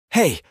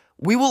Hey,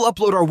 we will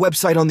upload our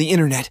website on the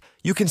internet.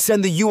 You can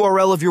send the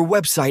URL of your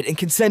website and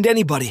can send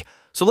anybody.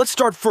 So let's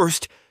start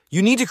first.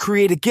 You need to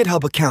create a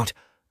GitHub account.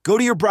 Go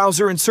to your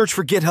browser and search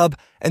for GitHub,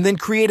 and then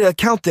create an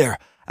account there.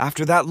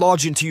 After that,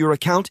 log into your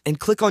account and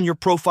click on your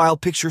profile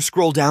picture,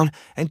 scroll down,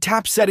 and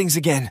tap Settings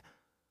again.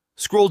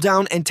 Scroll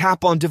down and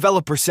tap on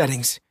Developer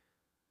Settings.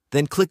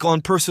 Then click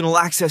on Personal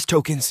Access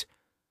Tokens.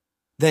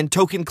 Then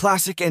Token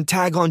Classic and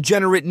tag on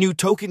Generate New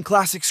Token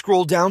Classic.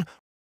 Scroll down.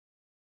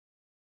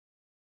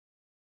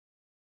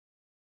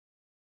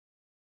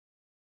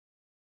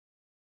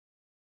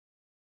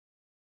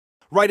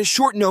 Write a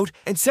short note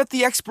and set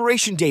the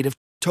expiration date of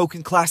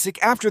Token Classic.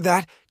 After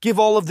that, give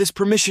all of this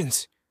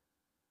permissions.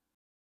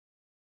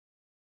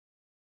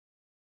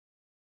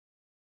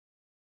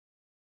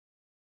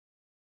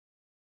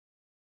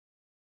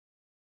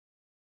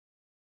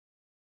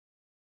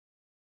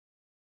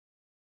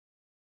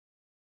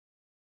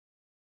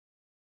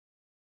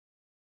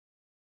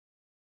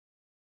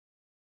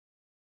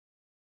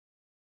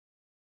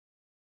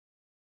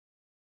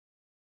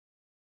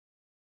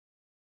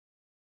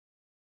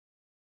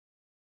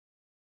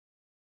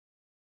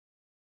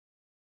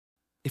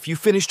 If you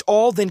finished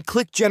all, then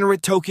click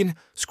Generate Token,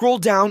 scroll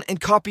down and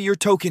copy your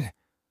token.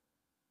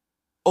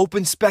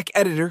 Open Spec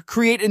Editor,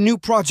 create a new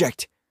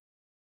project.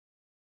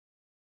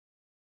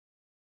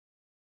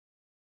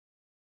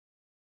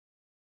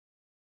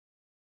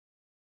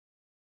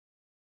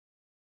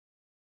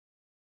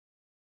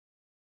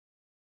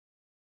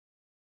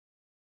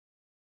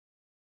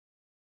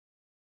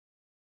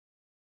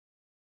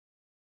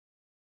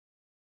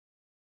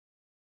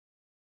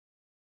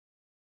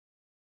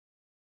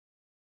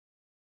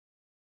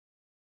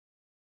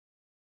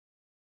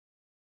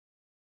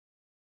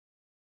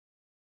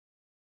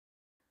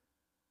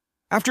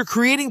 After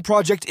creating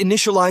project,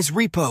 initialize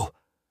repo.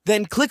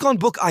 Then click on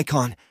book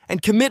icon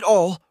and commit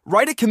all,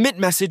 write a commit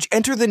message,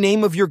 enter the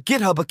name of your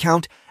GitHub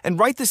account, and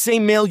write the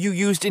same mail you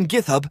used in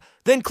GitHub,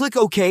 then click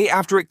OK.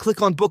 After it,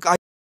 click on book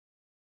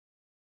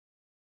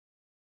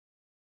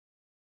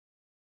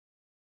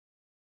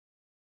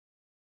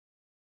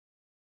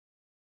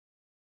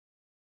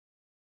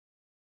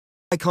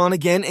icon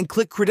again and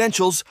click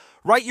Credentials,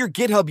 write your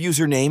GitHub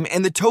username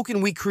and the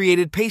token we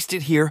created, paste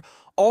it here.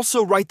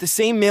 Also write the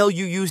same mail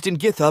you used in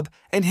GitHub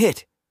and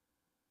hit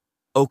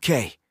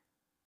OK.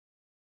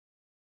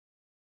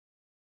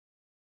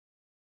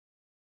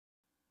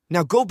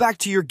 Now go back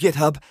to your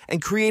GitHub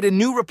and create a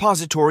new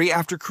repository.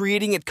 After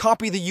creating it,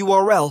 copy the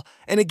URL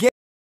and again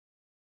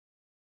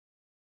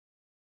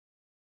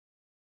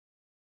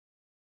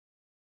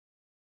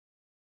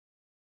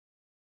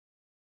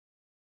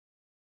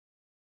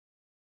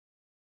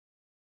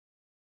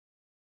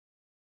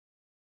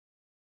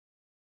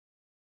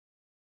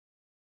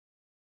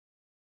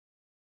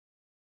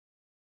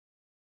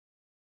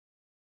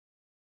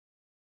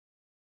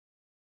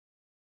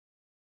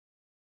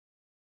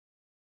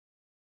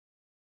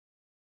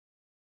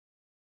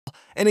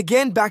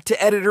back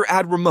to editor,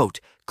 add remote.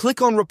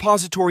 Click on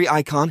repository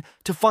icon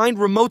to find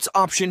remotes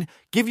option,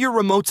 give your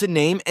remotes a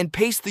name and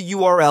paste the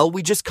URL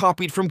we just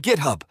copied from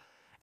GitHub.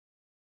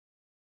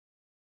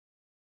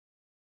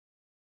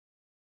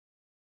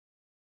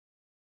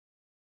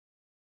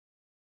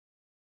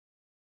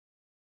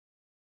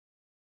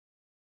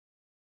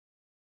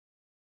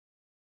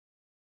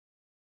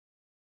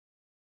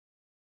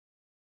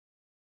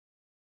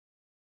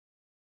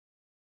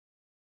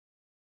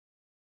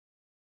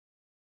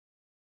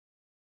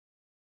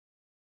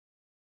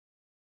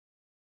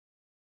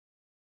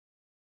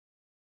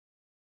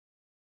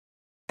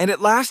 And at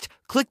last,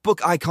 click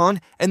book icon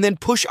and then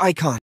push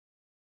icon.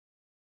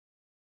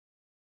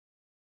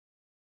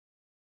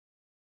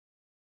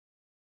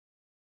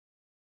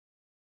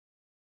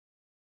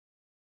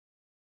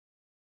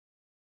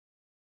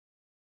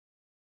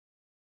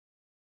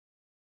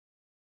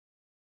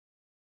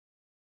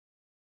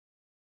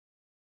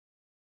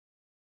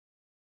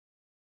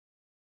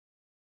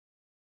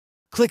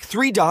 Click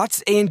three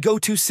dots and go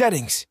to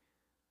Settings.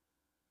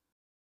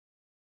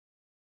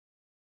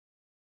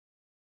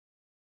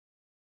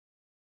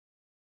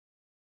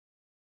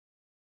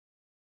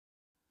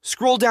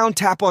 Scroll down,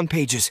 tap on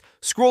Pages.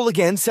 Scroll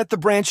again, set the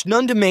branch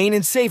None Domain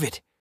and save it.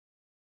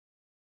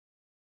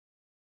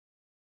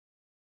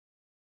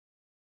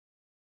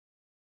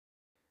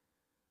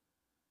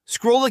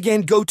 Scroll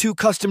again, go to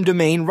Custom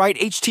Domain, write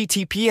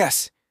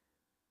HTTPS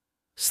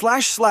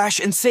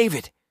 / and save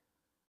it.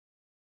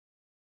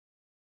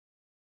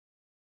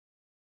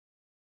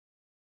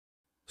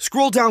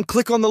 Scroll down,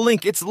 click on the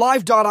link. It's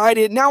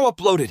live.id, now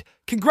uploaded.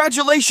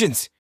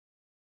 Congratulations!